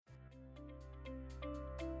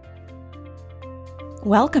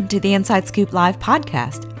Welcome to the Inside Scoop Live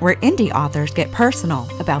podcast, where indie authors get personal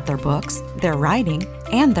about their books, their writing,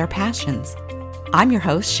 and their passions. I'm your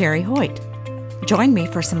host, Sherry Hoyt. Join me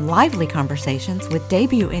for some lively conversations with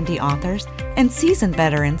debut indie authors and seasoned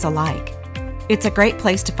veterans alike. It's a great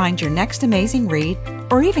place to find your next amazing read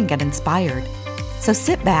or even get inspired. So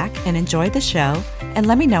sit back and enjoy the show and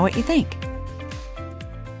let me know what you think.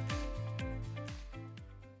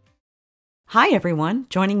 Hi, everyone.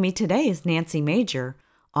 Joining me today is Nancy Major,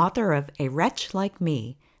 author of A Wretch Like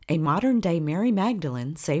Me, a modern-day Mary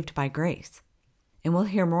Magdalene saved by grace. And we'll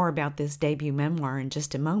hear more about this debut memoir in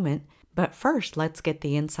just a moment, but first, let's get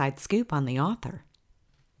the inside scoop on the author.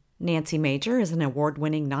 Nancy Major is an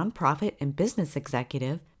award-winning nonprofit and business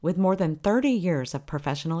executive with more than 30 years of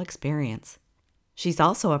professional experience. She's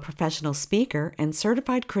also a professional speaker and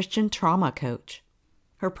certified Christian trauma coach.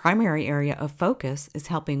 Her primary area of focus is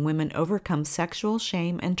helping women overcome sexual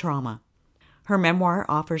shame and trauma. Her memoir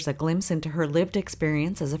offers a glimpse into her lived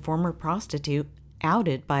experience as a former prostitute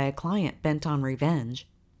outed by a client bent on revenge.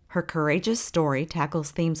 Her courageous story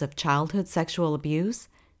tackles themes of childhood sexual abuse,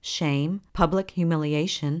 shame, public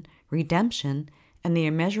humiliation, redemption, and the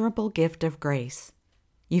immeasurable gift of grace.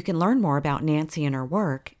 You can learn more about Nancy and her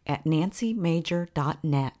work at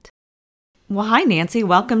nancymajor.net. Well, hi, Nancy.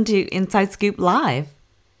 Welcome to Inside Scoop Live.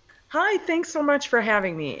 Hi, thanks so much for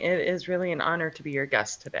having me. It is really an honor to be your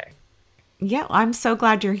guest today. Yeah, I'm so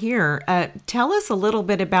glad you're here. Tell us a little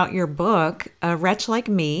bit about your book, A Wretch Like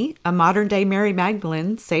Me, a modern-day Mary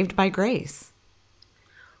Magdalene saved by grace.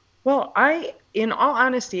 Well, in all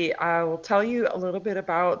honesty, I will tell you a little bit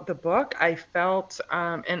about the book. I felt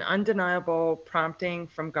an undeniable prompting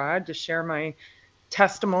from God to share my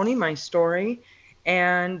testimony, my story,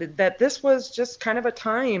 and that this was just kind of a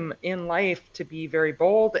time in life to be very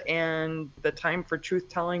bold, and the time for truth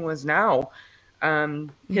telling was now.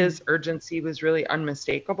 His urgency was really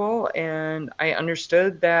unmistakable, and I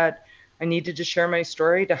understood that I needed to share my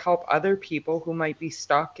story to help other people who might be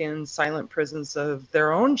stuck in silent prisons of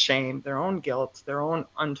their own shame, their own guilt, their own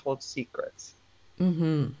untold secrets.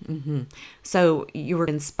 So you were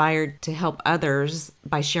inspired to help others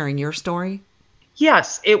by sharing your story?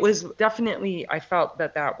 Yes, it was definitely, I felt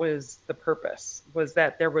that was the purpose, was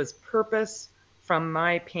that there was purpose from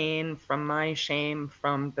my pain, from my shame,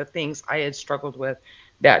 from the things I had struggled with,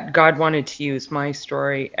 that God wanted to use my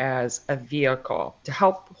story as a vehicle to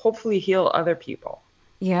help hopefully heal other people.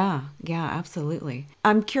 Yeah, absolutely.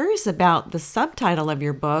 I'm curious about the subtitle of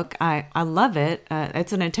your book. I love it.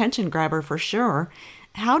 It's an attention grabber for sure.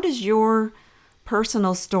 How does your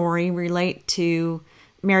personal story relate to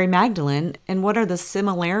Mary Magdalene, and what are the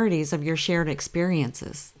similarities of your shared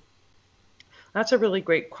experiences? That's a really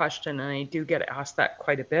great question, and I do get asked that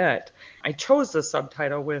quite a bit. I chose the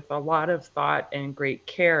subtitle with a lot of thought and great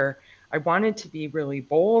care. I wanted to be really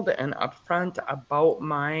bold and upfront about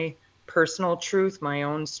my personal truth, my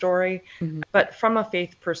own story, but from a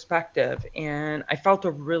faith perspective. And I felt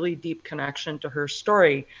a really deep connection to her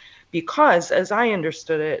story because, as I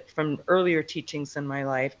understood it from earlier teachings in my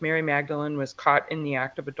life, Mary Magdalene was caught in the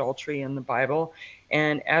act of adultery in the Bible.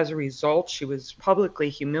 And as a result, she was publicly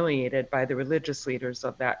humiliated by the religious leaders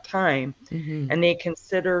of that time. And they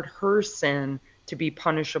considered her sin to be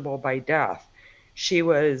punishable by death. She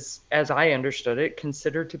was, as I understood it,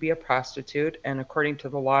 considered to be a prostitute. And according to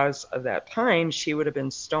the laws of that time, she would have been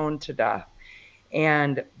stoned to death.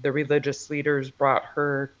 And the religious leaders brought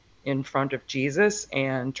her in front of Jesus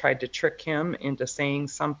and tried to trick him into saying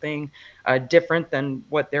something different than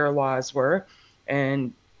what their laws were.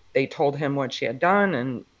 And they told him what she had done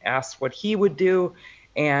and asked what he would do.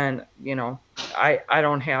 And, I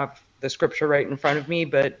don't have the scripture right in front of me,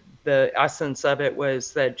 but the essence of it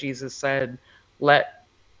was that Jesus said, "Let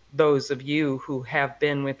those of you who have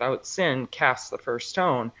been without sin cast the first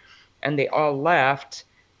stone." And they all left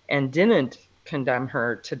and didn't condemn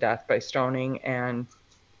her to death by stoning. And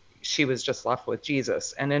she was just left with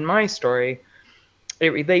Jesus. And in my story,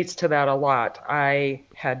 it relates to that a lot. I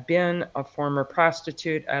had been a former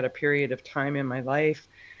prostitute at a period of time in my life,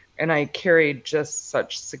 and I carried just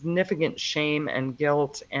such significant shame and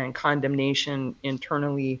guilt and condemnation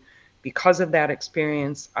internally because of that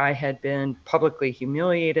experience. I had been publicly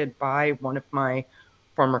humiliated by one of my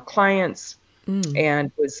former clients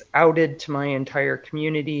and was outed to my entire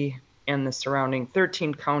community and the surrounding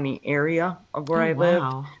 13 county area of where I lived,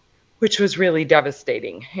 Wow. which was really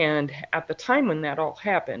devastating. And at the time when that all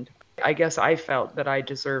happened, I guess I felt that I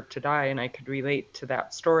deserved to die, and I could relate to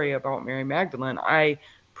that story about Mary Magdalene. I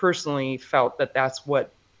personally felt that that's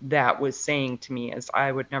what that was saying to me, is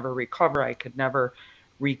I would never recover. I could never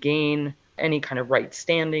regain any kind of right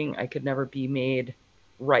standing. I could never be made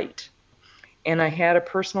right. And I had a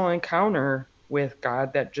personal encounter with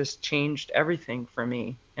God that just changed everything for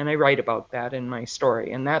me. And I write about that in my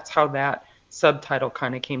story. And that's how that subtitle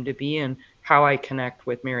kind of came to be and how I connect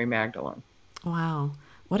with Mary Magdalene. Wow.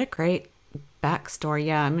 What a great backstory.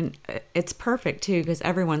 Yeah, I mean, it's perfect too because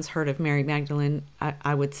everyone's heard of Mary Magdalene,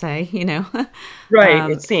 I would say, you know. Right,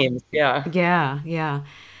 it seems. Yeah. Yeah, yeah.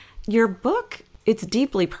 Your book, it's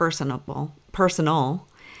deeply personal,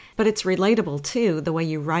 but it's relatable too, the way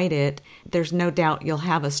you write it. There's no doubt you'll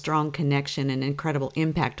have a strong connection and incredible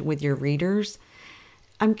impact with your readers.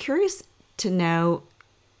 I'm curious to know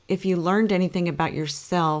if you learned anything about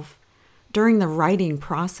yourself during the writing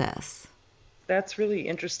process. That's really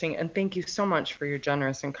interesting. And thank you so much for your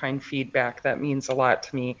generous and kind feedback. That means a lot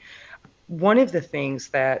to me. One of the things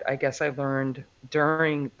that I guess I learned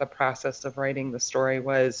during the process of writing the story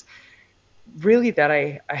was really that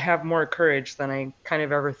I have more courage than I kind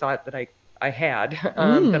of ever thought that I had, that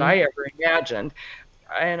Mm. I ever imagined.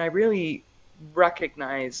 And I really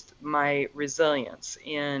recognized my resilience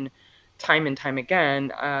in time and time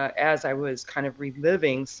again as I was kind of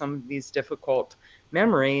reliving some of these difficult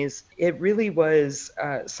memories. It really was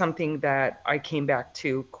something that I came back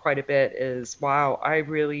to quite a bit is wow, I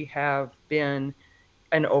really have been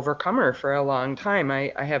an overcomer for a long time.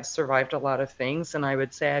 I have survived a lot of things, and I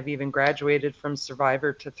would say I've even graduated from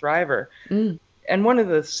survivor to thriver. Mm. And one of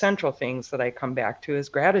the central things that I come back to is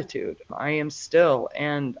gratitude. I am still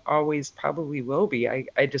and always probably will be.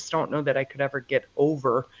 I just don't know that I could ever get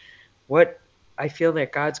over what I feel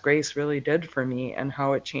that God's grace really did for me and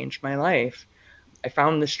how it changed my life. I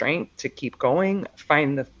found the strength to keep going,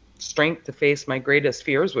 find the strength to face my greatest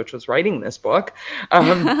fears, which was writing this book,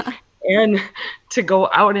 and to go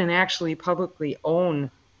out and actually publicly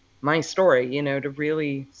own my story, to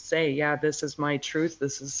really say, yeah, this is my truth.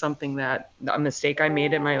 This is something that a mistake I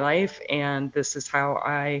made in my life, and this is how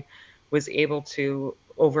I was able to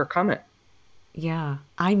overcome it. Yeah.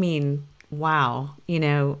 I mean, wow.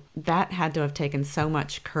 That had to have taken so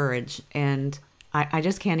much courage. And I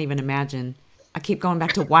just can't even imagine. I keep going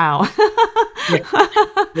back to wow. Yeah,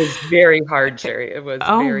 it was very hard, Sherry. It was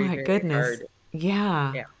Oh very, my very goodness. hard.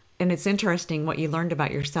 Yeah. Yeah. And it's interesting what you learned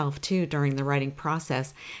about yourself too during the writing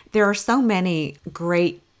process. There are so many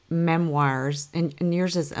great memoirs, and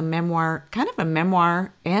yours is a memoir, kind of a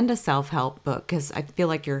memoir and a self help book, because I feel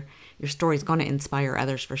like your story is going to inspire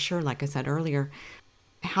others for sure, like I said earlier.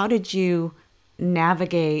 How did you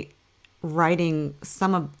navigate writing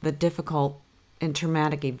some of the difficult and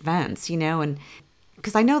traumatic events, and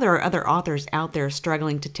because I know there are other authors out there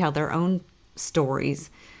struggling to tell their own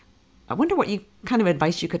stories. I wonder what you kind of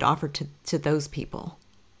advice you could offer to those people.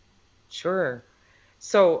 Sure.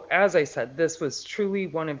 So, as I said, this was truly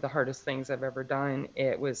one of the hardest things I've ever done.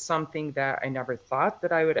 It was something that I never thought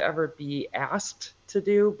that I would ever be asked to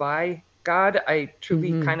do by God. I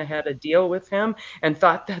truly Mm-hmm. kind of had a deal with him and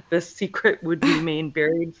thought that this secret would remain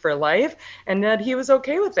buried for life and that he was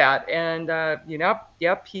okay with that. And,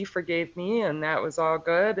 yep, he forgave me and that was all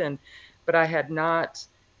good. But I had not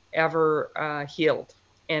ever healed.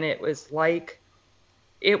 And it was like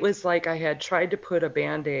I had tried to put a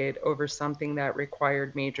band-aid over something that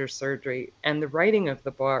required major surgery. And the writing of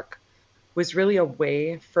the book was really a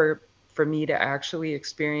way for me to actually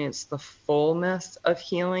experience the fullness of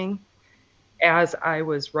healing as I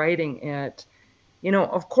was writing it.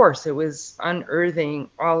 Of course, it was unearthing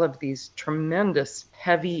all of these tremendous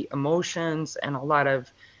heavy emotions and a lot of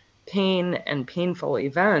pain and painful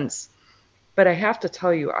events. But I have to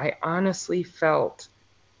tell you, I honestly felt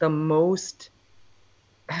the most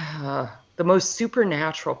the most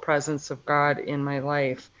supernatural presence of God in my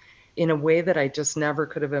life in a way that I just never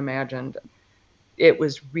could have imagined. It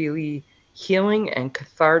was really healing and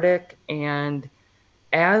cathartic. And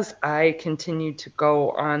as I continued to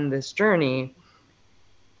go on this journey,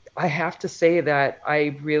 I have to say that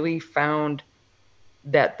I really found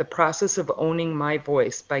that the process of owning my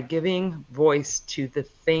voice by giving voice to the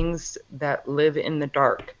things that live in the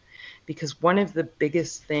dark. Because one of the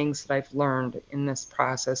biggest things that I've learned in this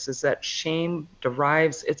process is that shame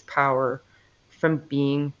derives its power from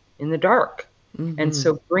being in the dark. And Mm-hmm.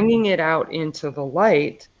 so bringing it out into the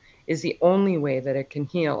light is the only way that it can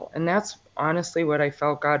heal. And that's honestly what I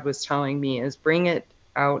felt God was telling me is bring it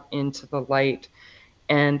out into the light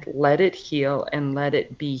and let it heal and let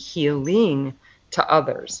it be healing to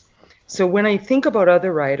others. So when I think about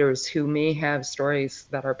other writers who may have stories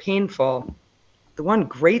that are painful, the one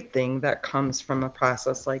great thing that comes from a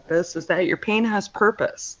process like this is that your pain has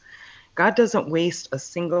purpose. God doesn't waste a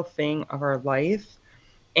single thing of our life.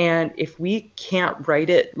 And if we can't write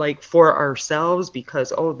it like for ourselves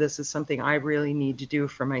because, oh, this is something I really need to do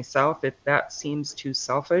for myself, if that seems too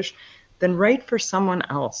selfish, then write for someone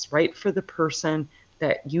else. Write for the person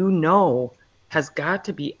that you know has got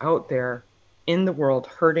to be out there in the world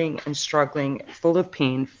hurting and struggling, full of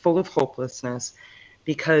pain, full of hopelessness,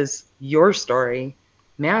 because your story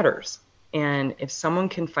matters. And if someone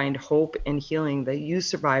can find hope and healing that you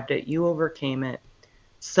survived it, you overcame it,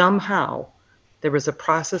 somehow there was a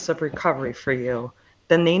process of recovery for you,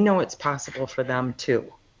 then they know it's possible for them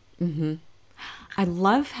too. I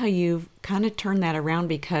love how you've kind of turned that around,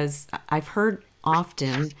 because I've heard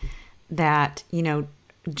often that,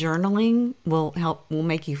 journaling will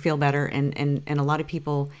make you feel better. And a lot of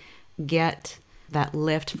people get that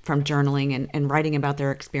lift from journaling, and writing about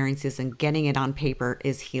their experiences and getting it on paper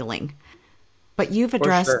is healing. But For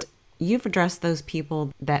sure. you've addressed those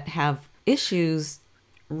people that have issues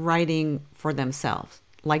writing for themselves,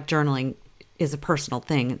 like journaling is a personal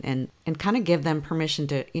thing, and kind of give them permission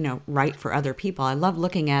to, write for other people. I love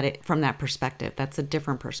looking at it from that perspective. That's a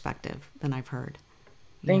different perspective than I've heard.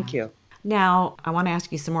 Thank Yeah. you. Now, I want to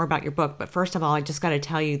ask you some more about your book, but first of all, I just got to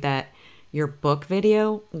tell you that your book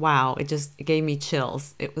video, wow, it gave me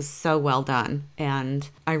chills. It was so well done, and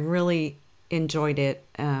I really enjoyed it.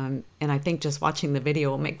 And I think just watching the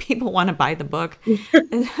video will make people want to buy the book.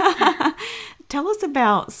 Tell us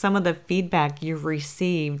about some of the feedback you've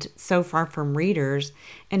received so far from readers,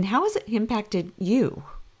 and how has it impacted you?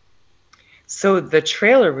 So the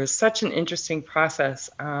trailer was such an interesting process.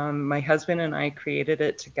 My husband and I created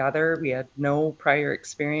it together. We had no prior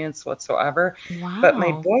experience whatsoever. But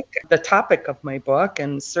my Wow. book, the topic of my book,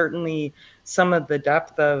 and certainly some of the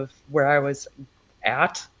depth of where I was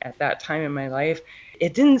at that time in my life,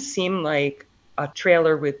 it didn't seem like a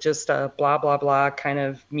trailer with just a blah, blah, blah kind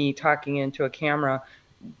of me talking into a camera.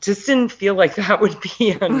 Just didn't feel like that would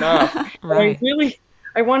be enough. And Right.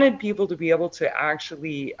 I wanted people to be able to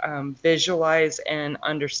actually visualize and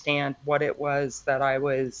understand what it was that I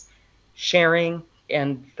was sharing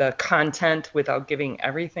and the content without giving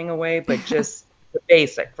everything away, but just the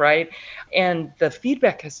basic, right? And the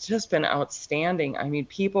feedback has just been outstanding. I mean,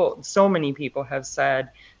 so many people have said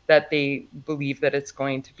that they believe that it's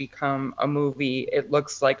going to become a movie. It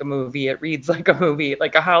looks like a movie. It reads like a movie,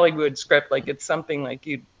 like a Hollywood script, like it's something like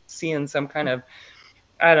you'd see in some kind of,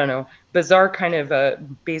 I don't know, bizarre kind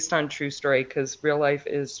of based on true story, because real life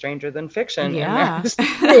is stranger than fiction, and that Yeah. is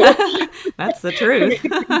true. That's the truth.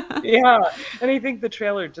 Yeah, and I think the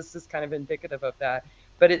trailer just is kind of indicative of that.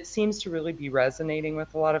 But it seems to really be resonating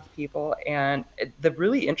with a lot of people. And the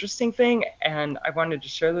really interesting thing, and I wanted to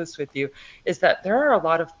share this with you, is that there are a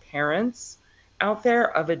lot of parents out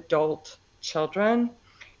there of adult children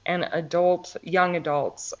and young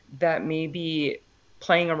adults that may be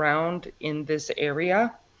playing around in this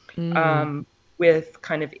area, Mm, um, with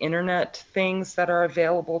kind of internet things that are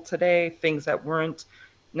available today, things that weren't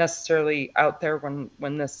necessarily out there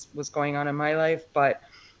when this was going on in my life, but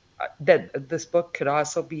that this book could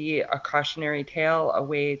also be a cautionary tale, a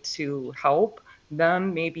way to help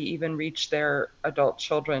them maybe even reach their adult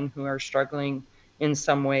children who are struggling in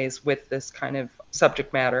some ways with this kind of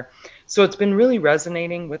subject matter. So it's been really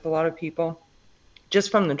resonating with a lot of people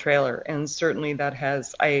just from the trailer. And certainly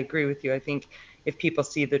I agree with you. I think if people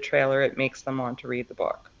see the trailer, it makes them want to read the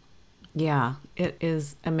book. yeah, it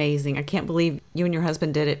is amazing. I can't believe you and your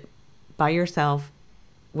husband did it by yourself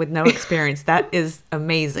with no experience. That is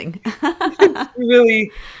amazing. It's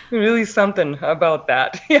really, really something about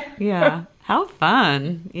that. Yeah. Yeah. How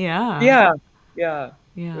fun. Yeah. Yeah. Yeah. It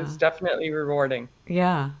Yeah. was definitely rewarding.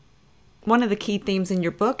 Yeah. One of the key themes in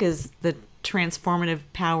your book is the transformative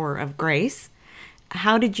power of grace.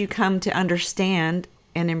 How did you come to understand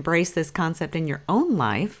and embrace this concept in your own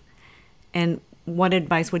life? And what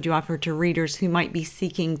advice would you offer to readers who might be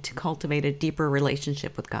seeking to cultivate a deeper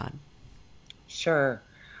relationship with God? Sure.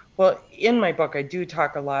 Well, in my book, I do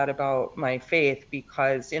talk a lot about my faith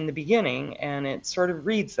because in the beginning, and it sort of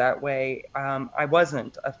reads that way, I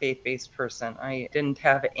wasn't a faith-based person. I didn't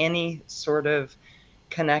have any sort of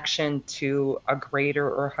connection to a greater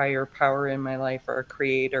or higher power in my life, or a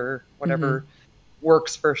creator, Mm-hmm. whatever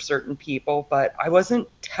works for certain people, but I wasn't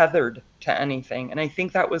tethered to anything. And I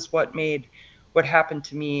think that was what made what happened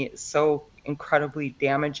to me so incredibly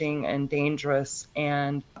damaging and dangerous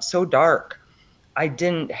and so dark. I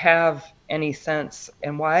didn't have any sense,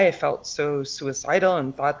 and why I felt so suicidal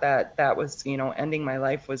and thought that that was, ending my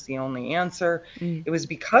life was the only answer. Mm. It was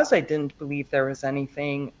because I didn't believe there was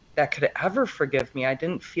anything that could ever forgive me. I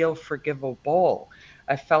didn't feel forgivable.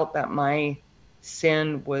 I felt that my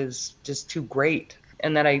sin was just too great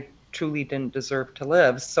and that I truly didn't deserve to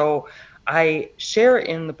live. So I share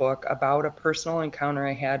in the book about a personal encounter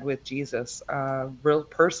I had with Jesus, real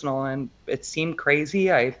personal, and it seemed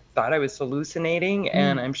crazy. I thought I was hallucinating,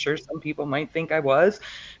 and Mm, I'm sure some people might think I was,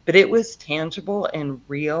 but it was tangible and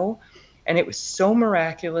real. And it was so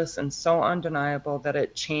miraculous and so undeniable that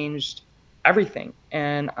it changed everything.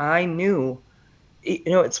 And I knew,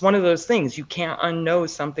 it's one of those things you can't unknow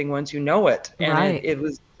something once you know it. And right. it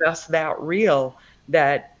was just that real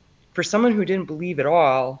that for someone who didn't believe at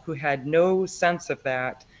all, who had no sense of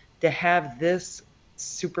that, to have this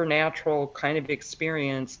supernatural kind of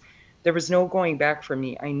experience, there was no going back for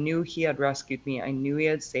me. I knew he had rescued me, I knew he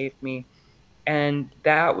had saved me. And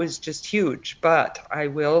that was just huge. But I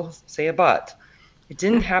will say a but. It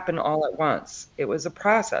didn't happen all at once. It was a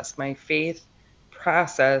process. My faith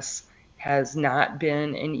process has not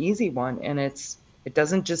been an easy one. And it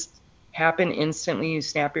doesn't just happen instantly. You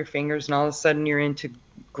snap your fingers and all of a sudden you're into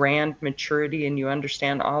grand maturity and you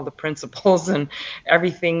understand all the principles and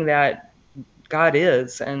everything that God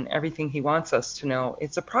is and everything he wants us to know.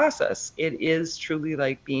 It's a process. It is truly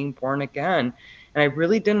like being born again. And I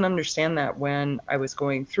really didn't understand that when I was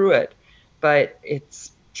going through it. But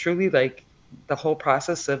it's truly like the whole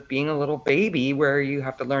process of being a little baby where you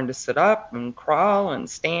have to learn to sit up and crawl and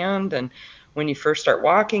stand. And when you first start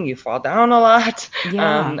walking, you fall down a lot.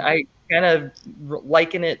 Yeah. I kind of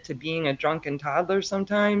liken it to being a drunken toddler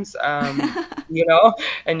sometimes. You know,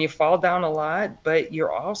 and you fall down a lot, but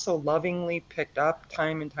you're also lovingly picked up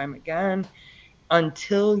time and time again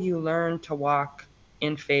until you learn to walk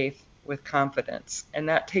in faith with confidence. And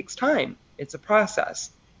that takes time, it's a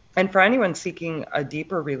process. And for anyone seeking a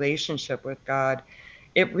deeper relationship with God,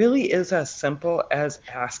 it really is as simple as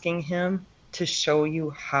asking Him to show you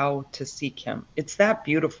how to seek Him. It's that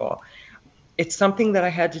beautiful. It's something that I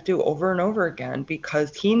had to do over and over again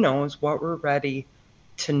because He knows what we're ready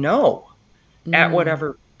to know at Mm,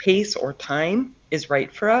 whatever pace or time is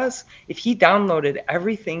right for us. If he downloaded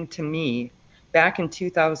everything to me back in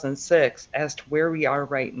 2006 as to where we are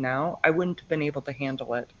right now, I wouldn't have been able to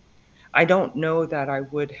handle it. I don't know that I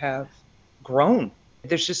would have grown.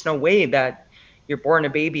 There's just no way that you're born a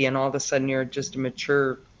baby and all of a sudden you're just a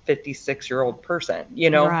mature 56-year-old person.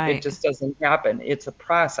 It right. just doesn't happen. It's a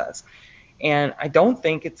process. And I don't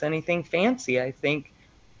think it's anything fancy. I think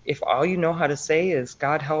if all you know how to say is,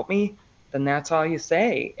 God help me, then that's all you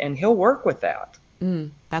say. And He'll work with that.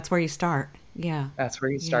 Mm, that's where you start. Yeah. That's where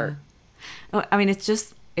you Yeah. start. Oh, I mean,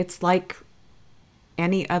 it's like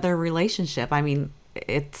any other relationship. I mean,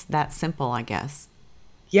 it's that simple, I guess.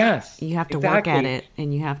 Yes, You have to work at exactly. it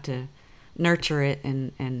and you have to nurture it,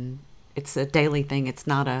 and it's a daily thing. It's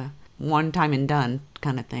not a one time and done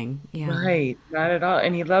kind of thing. Yeah. Right. Not at all.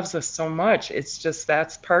 And He loves us so much. It's just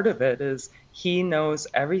that's part of it is He knows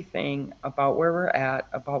everything about where we're at,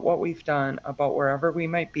 about what we've done, about wherever we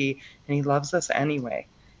might be, and He loves us anyway.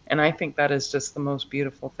 And I think that is just the most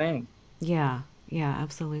beautiful thing. Yeah. Yeah,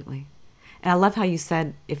 absolutely. And I love how you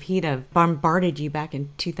said if he'd have bombarded you back in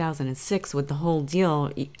 2006 with the whole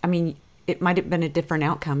deal, I mean, it might have been a different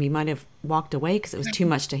outcome. You might have walked away because it was too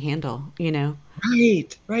much to handle, you know?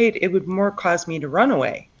 Right, right. It would more cause me to run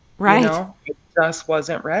away, Right. I just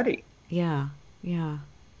wasn't ready. Yeah. Yeah.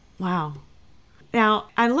 Wow. Now,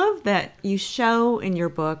 I love that you show in your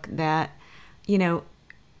book that, you know,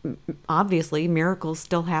 obviously miracles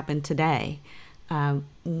still happen today.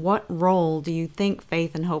 What role do you think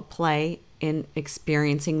faith and hope play in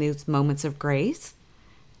experiencing these moments of grace?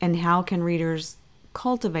 And how can readers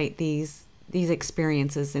cultivate these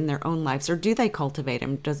experiences in their own lives, or do they cultivate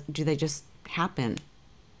them? Do they just happen?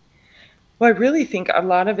 Well, I really think a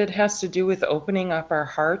lot of it has to do with opening up our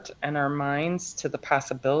heart and our minds to the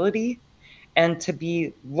possibility and to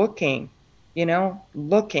be looking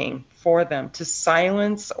for them, to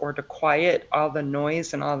silence or to quiet all the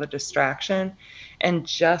noise and all the distraction and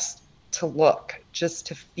just to look, just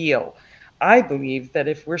to feel. I believe that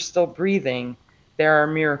if we're still breathing, there are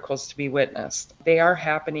miracles to be witnessed. They are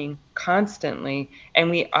happening constantly, and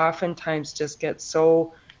we oftentimes just get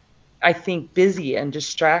so, I think, busy and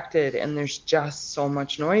distracted, and there's just so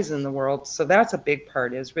much noise in the world. So that's a big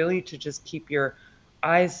part, is really to just keep your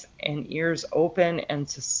eyes and ears open and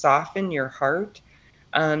to soften your heart,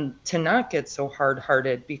 to not get so hard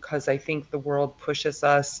hearted, because I think the world pushes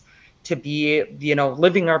us to be,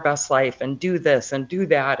 living our best life and do this and do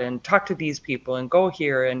that and talk to these people and go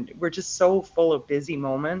here. And we're just so full of busy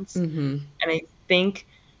moments. Mm-hmm. And I think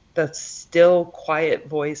the still quiet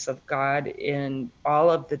voice of God in all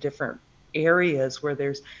of the different areas where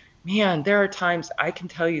there are times I can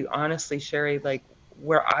tell you honestly, Sherry, like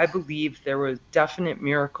where I believe there were definite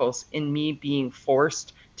miracles in me being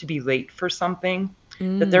forced to be late for something.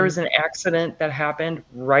 that there was an accident that happened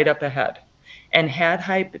right up ahead. And had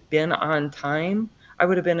I been on time, I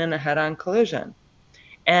would have been in a head-on collision.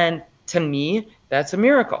 And to me, that's a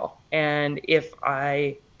miracle. And if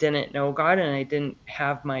I didn't know God and I didn't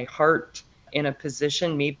have my heart in a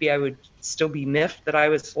position, maybe I would still be miffed that I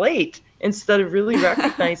was late instead of really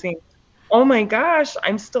recognizing, oh my gosh,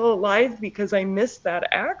 I'm still alive because I missed that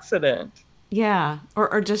accident. Yeah.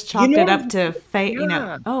 Or just You chalked it up know, to fate,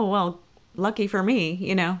 yeah, oh, well, lucky for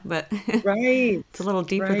me, but right, it's a little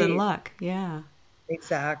deeper than right. luck. Yeah.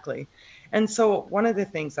 Exactly. And so one of the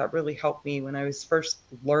things that really helped me when I was first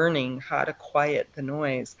learning how to quiet the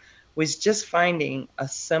noise was just finding a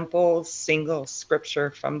simple single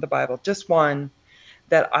scripture from the Bible, just one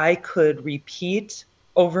that I could repeat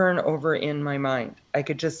over and over in my mind. I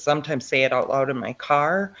could just sometimes say it out loud in my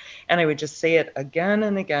car, and I would just say it again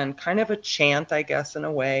and again, kind of a chant, I guess, in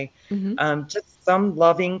a way. Hmm. Just some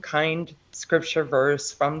loving, kind scripture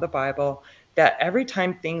verse from the Bible that every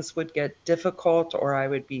time things would get difficult or I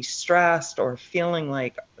would be stressed or feeling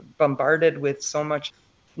like bombarded with so much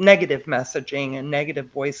negative messaging and negative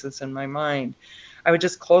voices in my mind, I would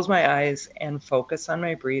just close my eyes and focus on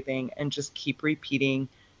my breathing and just keep repeating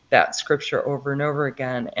that scripture over and over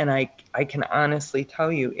again. And I can honestly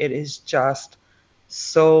tell you, it is just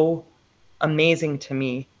so amazing to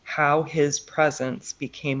me how his presence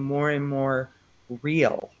became more and more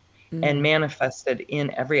real and manifested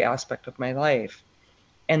in every aspect of my life.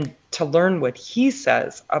 And to learn what he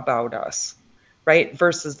says about us, right?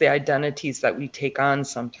 Versus the identities that we take on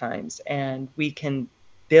sometimes. And we can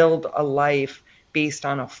build a life based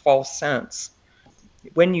on a false sense.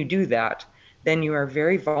 When you do that, then you are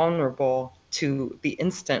very vulnerable to the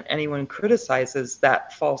instant anyone criticizes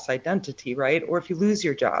that false identity, right? Or if you lose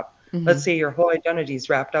your job, let's say your whole identity is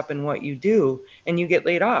wrapped up in what you do and you get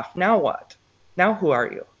laid off. Now what? Now who are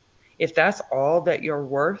you? If that's all that you're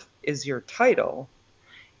worth is your title,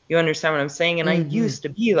 you understand what I'm saying? And I Hmm. used to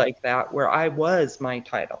be like that, where I was my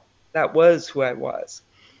title. That was who I was.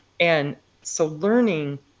 And so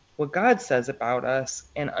learning what God says about us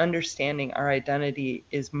and understanding our identity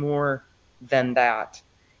is more than that.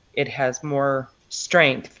 It has more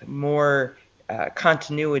strength, more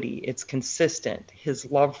continuity. It's consistent. His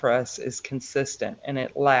love for us is consistent and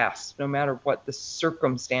it lasts no matter what the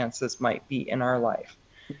circumstances might be in our life.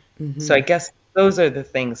 So I guess those are the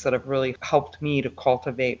things that have really helped me to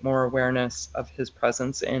cultivate more awareness of his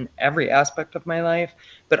presence in every aspect of my life,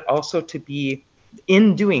 but also to be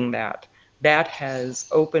in doing that, that has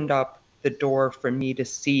opened up the door for me to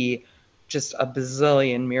see just a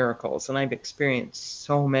bazillion miracles. And I've experienced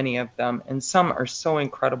so many of them, and some are so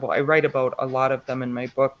incredible. I write about a lot of them in my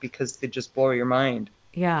book because they just blow your mind.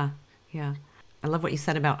 Yeah. Yeah. I love what you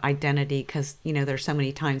said about identity because, there's so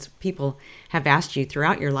many times people have asked you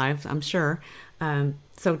throughout your life, I'm sure.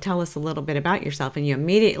 So tell us a little bit about yourself, and you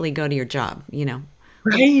immediately go to your job. Well,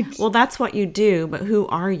 Right. well, that's what you do, but who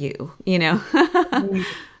are you? Right.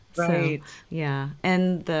 So, Right. yeah.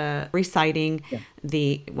 And the reciting,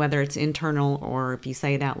 Yeah. whether it's internal or if you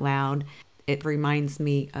say it out loud, it reminds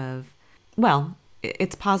me of, well,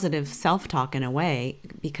 it's positive self talk in a way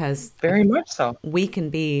because Very much so. we can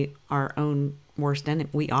be our own worst enemy.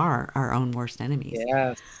 We are our own worst enemies.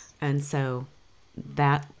 Yes. And so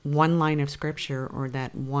that one line of scripture or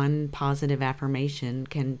that one positive affirmation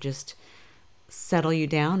can just settle you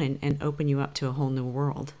down and open you up to a whole new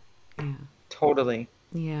world. Yeah. Totally.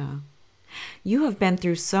 Yeah. You have been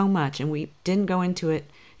through so much, and we didn't go into it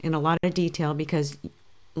in a lot of detail because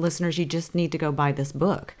listeners, you just need to go buy this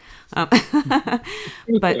book. Um,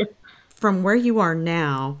 but from where you are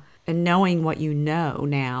now and knowing what you know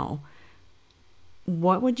now,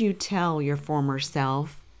 what would you tell your former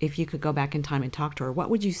self if you could go back in time and talk to her? What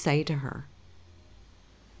would you say to her?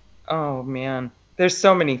 Oh man, there's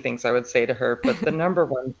so many things I would say to her, but the number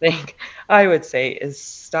one thing I would say is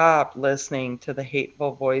stop listening to the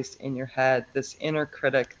hateful voice in your head, this inner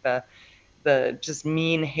critic, the just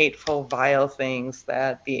mean, hateful, vile things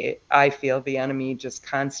that the I feel the enemy just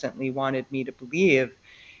constantly wanted me to believe,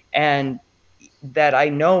 and that I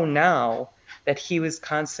know now that he was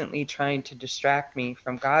constantly trying to distract me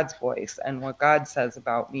from God's voice and what God says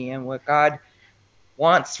about me and what God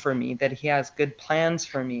wants for me, that he has good plans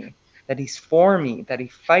for me, that he's for me, that he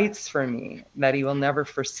fights for me, that he will never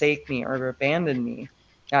forsake me or abandon me,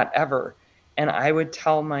 not ever. And I would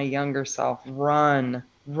tell my younger self, run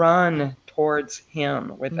towards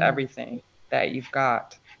him with Mm, everything that you've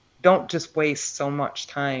got. Don't just waste so much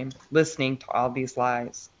time listening to all these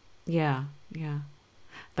lies. yeah, yeah.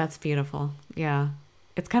 That's beautiful. Yeah.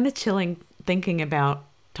 It's kind of chilling thinking about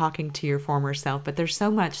talking to your former self, but there's so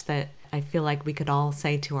much that I feel like we could all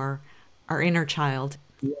say to our inner child.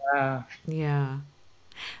 Yeah. Yeah.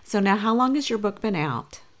 So now how long has your book been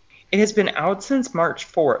out? It has been out since March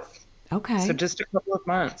 4th, so Okay. just a couple of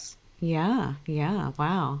months. Yeah, yeah,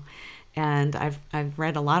 wow. And I've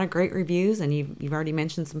read a lot of great reviews, and you've already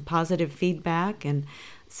mentioned some positive feedback. And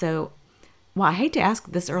so, well, I hate to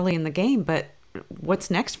ask this early in the game, but what's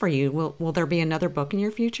next for you? Will there be another book in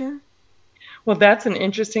your future? Well, that's an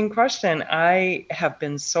interesting question. I have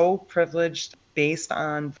been so privileged based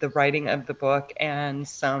on the writing of the book and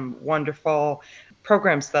some wonderful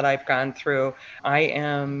programs that I've gone through. I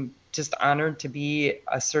am just honored to be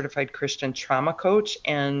a certified Christian trauma coach,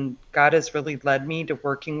 and God has really led me to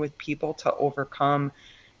working with people to overcome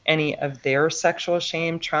any of their sexual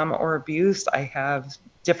shame, trauma, or abuse. I have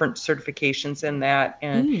different certifications in that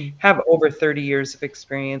and Mm, have over 30 years of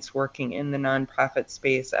experience working in the nonprofit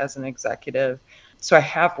space as an executive. So I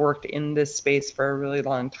have worked in this space for a really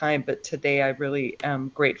long time, but today I really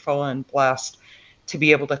am grateful and blessed to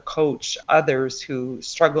be able to coach others who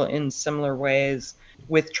struggle in similar ways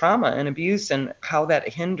with trauma and abuse and how that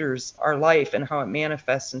hinders our life and how it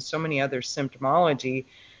manifests in so many other symptomology,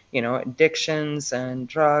 addictions and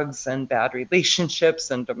drugs and bad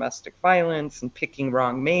relationships and domestic violence and picking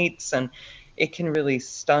wrong mates. And it can really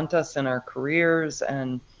stunt us in our careers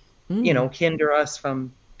and, mm, hinder us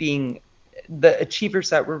from being the achievers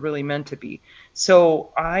that we're really meant to be.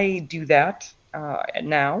 So I do that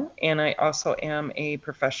now. And I also am a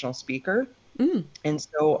professional speaker. mm. And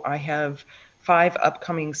so I have 5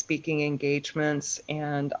 upcoming speaking engagements,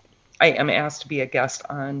 and I am asked to be a guest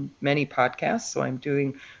on many podcasts. So I'm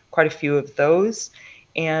doing quite a few of those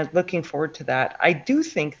and looking forward to that. I do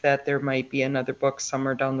think that there might be another book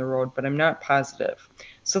somewhere down the road, but I'm not positive.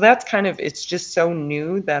 So that's it's just so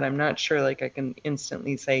new that I'm not sure, like I can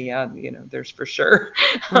instantly say, yeah, there's for sure.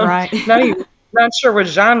 Right. Not even not sure what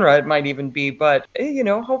genre it might even be, but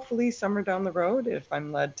hopefully somewhere down the road, if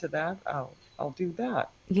I'm led to that, I'll do that.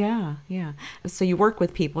 Yeah, yeah. So you work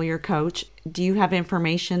with people, you're a coach. Do you have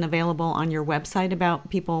information available on your website about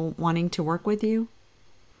people wanting to work with you?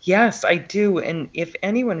 Yes, I do. And if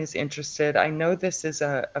anyone is interested, I know this is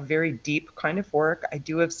a very deep kind of work. I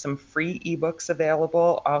do have some free ebooks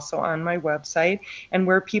available also on my website. And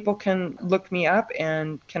where people can look me up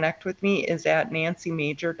and connect with me is at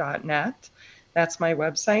nancymajor.net. That's my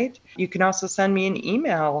website. You can also send me an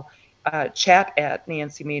email,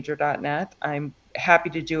 chat@nancymajor.net. I'm happy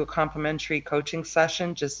to do a complimentary coaching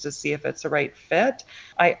session just to see if it's a right fit.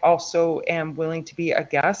 I also am willing to be a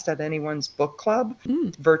guest at anyone's book club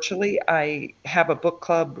Mm. virtually. I have a book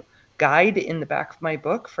club guide in the back of my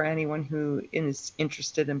book for anyone who is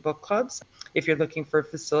interested in book clubs. If you're looking for a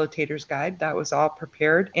facilitator's guide, that was all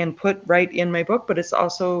prepared and put right in my book, but it's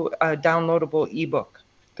also a downloadable ebook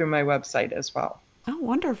through my website as well. Oh,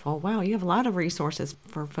 wonderful. Wow, you have a lot of resources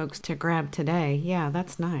for folks to grab today. Yeah,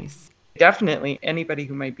 that's nice. Definitely anybody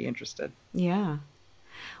who might be interested. Yeah.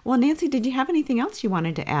 Well, Nancy, did you have anything else you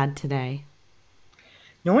wanted to add today?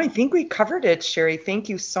 No, I think we covered it, Sherry. Thank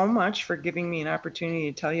you so much for giving me an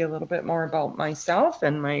opportunity to tell you a little bit more about myself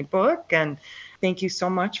and my book. And thank you so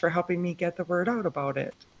much for helping me get the word out about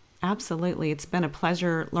it. Absolutely. It's been a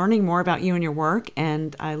pleasure learning more about you and your work,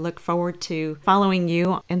 and I look forward to following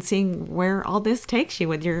you and seeing where all this takes you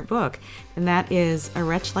with your book. And that is A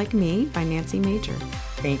Wretch Like Me by Nancy Major.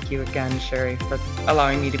 Thank you again, Sherry, for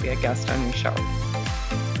allowing me to be a guest on your show.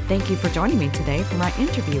 Thank you for joining me today for my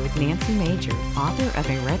interview with Nancy Major, author of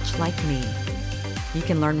A Wretch Like Me. You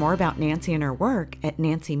can learn more about Nancy and her work at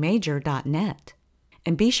nancymajor.net.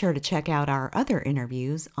 And be sure to check out our other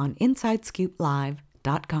interviews on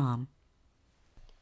InsideScoopLive.com.